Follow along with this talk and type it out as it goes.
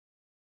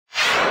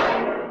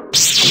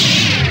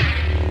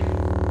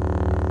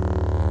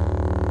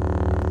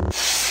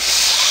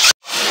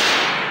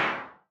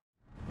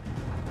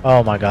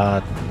Oh my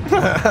god.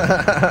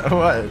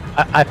 What?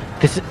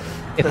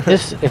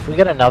 If we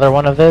get another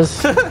one of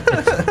this,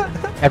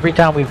 every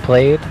time we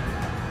played,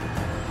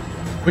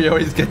 We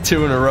always get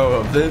 2 in a row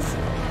of this.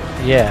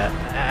 yeah,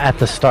 at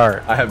the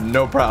start. I have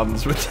no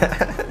problems with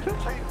that.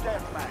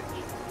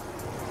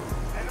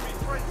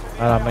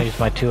 I'm gonna use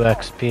my 2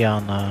 XP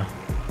on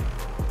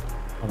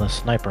the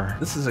sniper.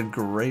 This is a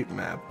great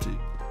map, dude.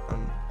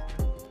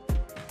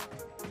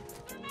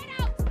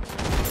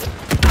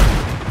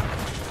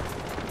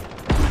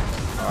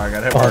 Oh, I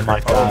got hit. Oh my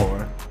god.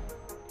 Boy.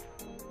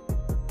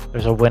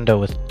 There's a window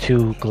with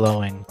 2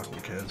 glowing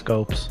Okay.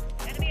 scopes.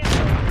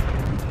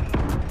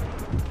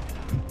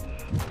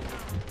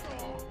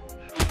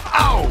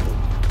 Ow!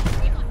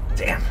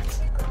 Damn it.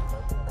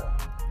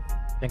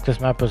 I think this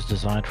map was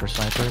designed for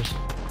snipers.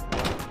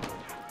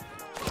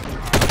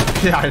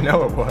 Yeah, I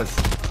know it was.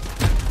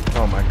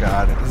 Oh my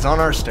god. It's on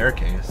our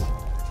staircase.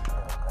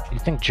 Do you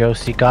think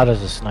Josie got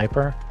as a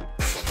sniper?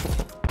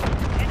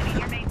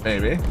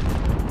 Maybe.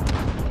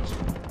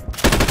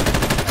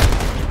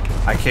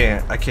 I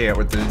can't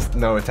with these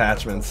no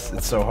attachments.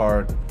 It's so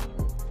hard.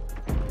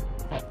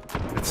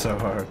 It's so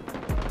hard.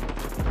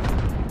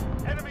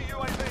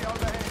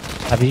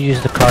 Have you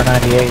used the Car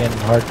 98 in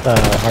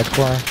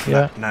hardcore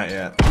yet? Not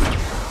yet.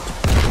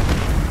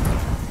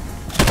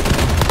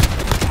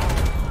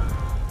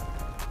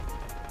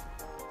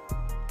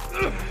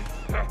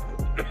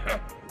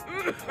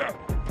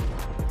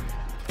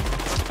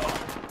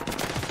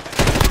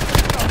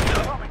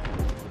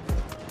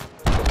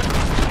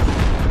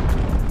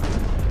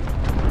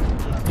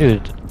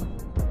 Dude.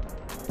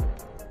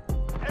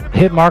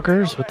 Hit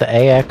markers with the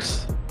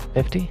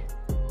AX-50?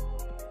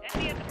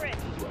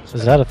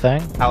 Is that a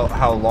thing?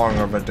 How long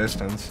of a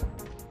distance?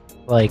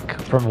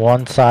 Like, from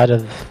one side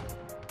of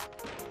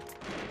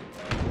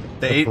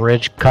the The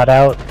bridge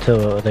cutout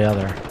to the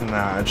other?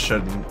 Nah, it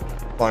shouldn't.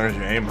 As long as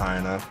you aim high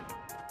enough.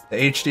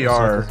 The It's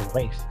HDR, like a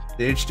waste.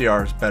 the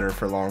HDR is better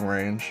for long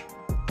range.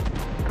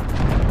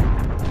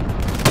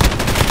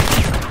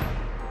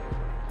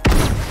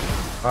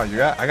 Oh,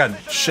 I got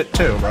shit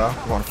too, bro.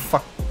 You wanna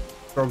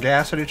throw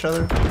gas at each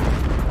other?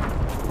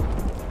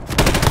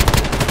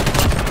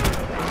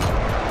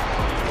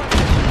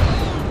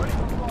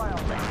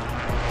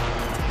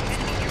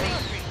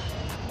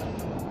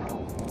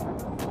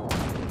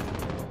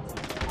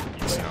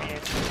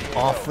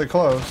 Awfully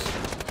close.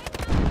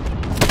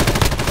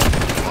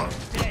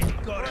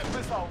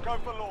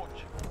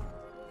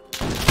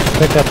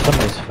 Pick up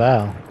somebody's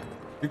foul.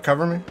 You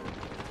cover me?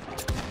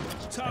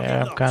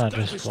 Yeah, I'm kind of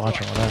just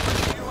watching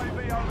whatever.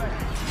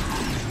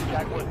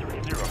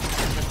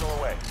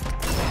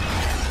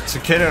 It's a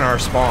kid in our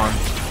spawn.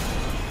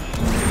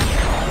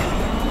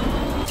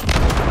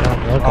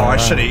 Yeah, Oh, I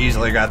should have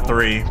easily got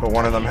 3, but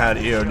one of them had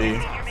EOD.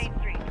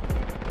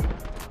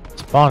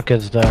 Spawn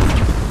kid's dead.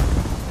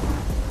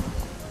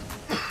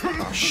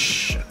 Oh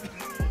shit.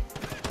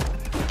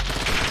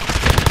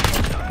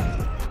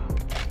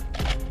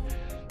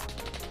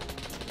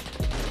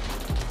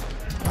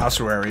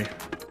 Ossuary.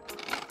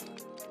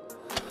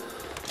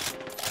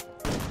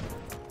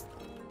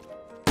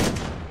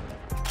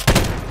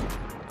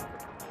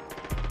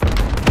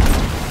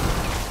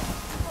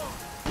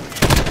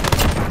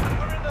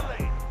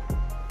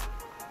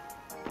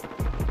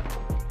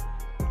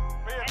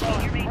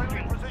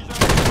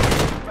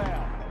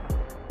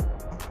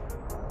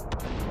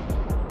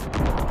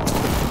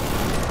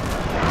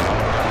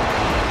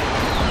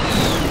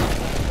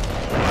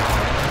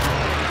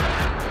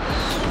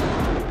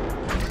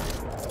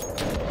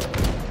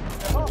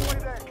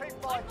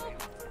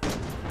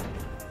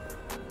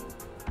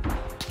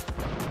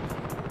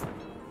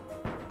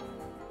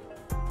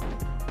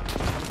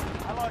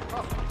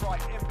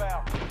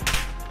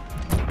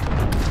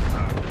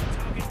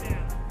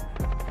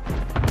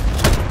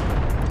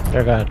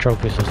 They got a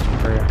trophy system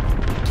for you.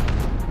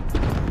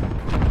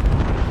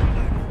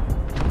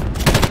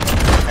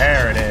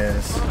 There it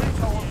is.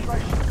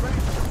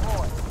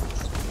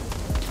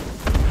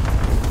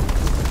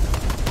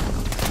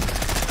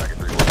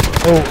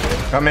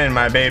 Oh, Come in,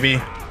 my baby.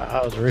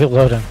 I was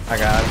reloading. I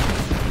got it.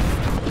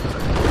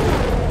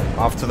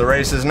 Off to the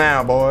races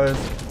now, boys.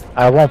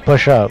 I won't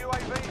push up.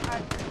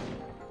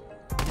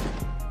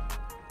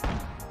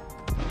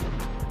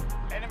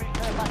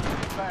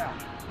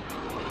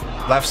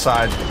 Left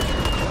side.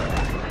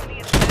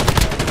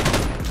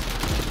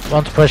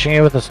 One's pushing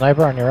you with a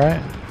sniper on your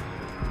right.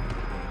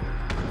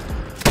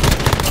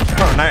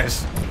 Oh,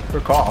 nice.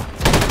 Good call.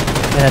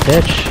 In a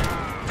ditch.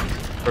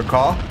 Good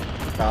call.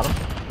 Got him.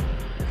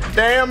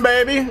 Damn,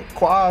 baby.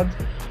 Quad.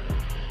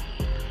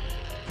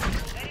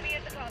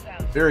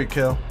 Fury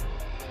kill.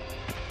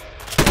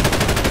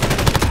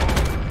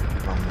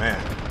 Oh,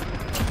 man.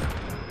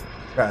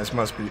 You guys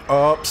must be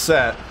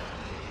upset.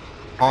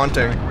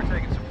 Haunting.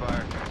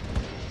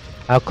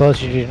 How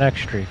close are you to your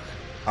next streak?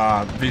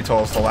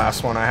 VTOL's the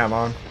last one I have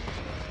on.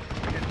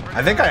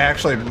 I think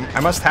I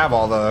must have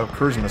all the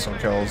cruise missile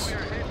kills.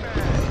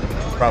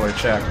 Probably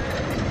check.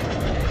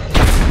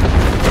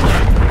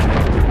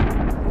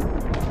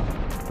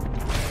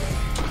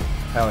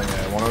 Hell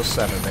yeah,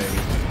 107, baby.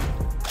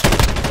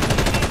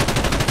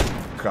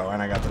 Go,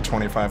 and I got the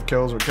 25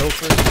 kills with kill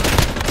streak.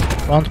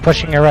 One's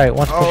pushing your right.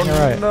 One's pushing your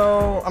right.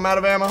 No, I'm out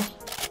of ammo.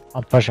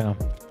 I'm pushing him.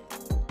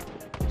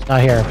 It's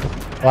not here.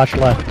 Watch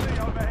left.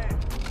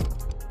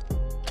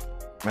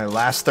 My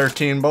last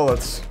 13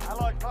 bullets.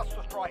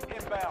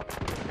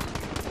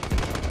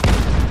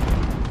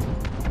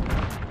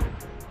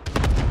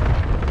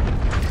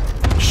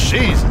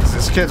 Jesus,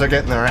 these kids are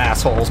getting their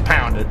assholes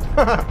pounded.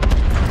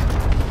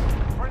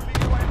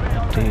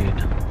 Dude.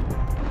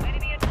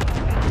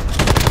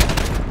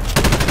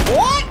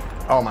 What?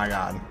 Oh my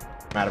god.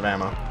 I'm out of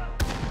ammo.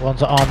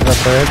 One's on the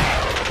bridge.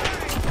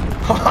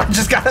 Oh, I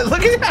just got it.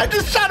 Look at that. I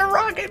just shot a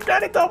rocket.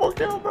 Got a double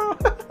kill, bro.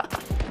 Oh,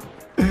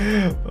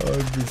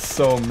 I'd be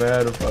so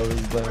mad if I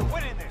was them.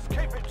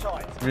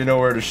 We know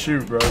where to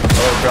shoot, bro.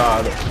 Oh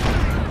god.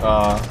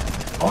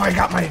 Oh, I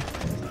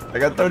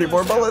got 30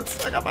 more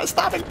bullets. I got my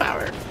stopping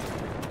power.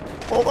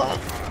 Hold on.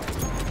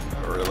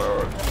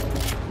 Reload.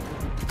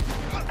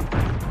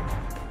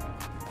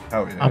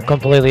 Oh yeah. I'm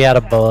completely out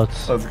of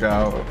bullets. Let's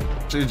go.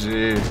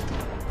 GG.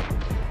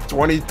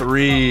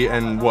 23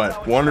 and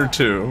what? 1 or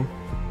 2?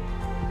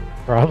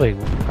 Probably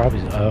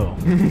oh.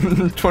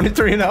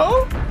 23 and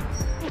 0?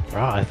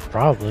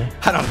 Probably.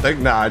 I don't think.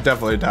 Nah, I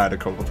definitely died a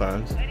couple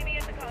times.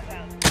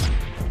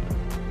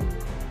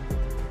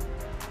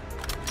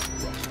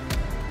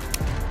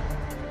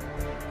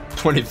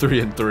 23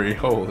 and 3.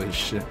 Holy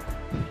shit.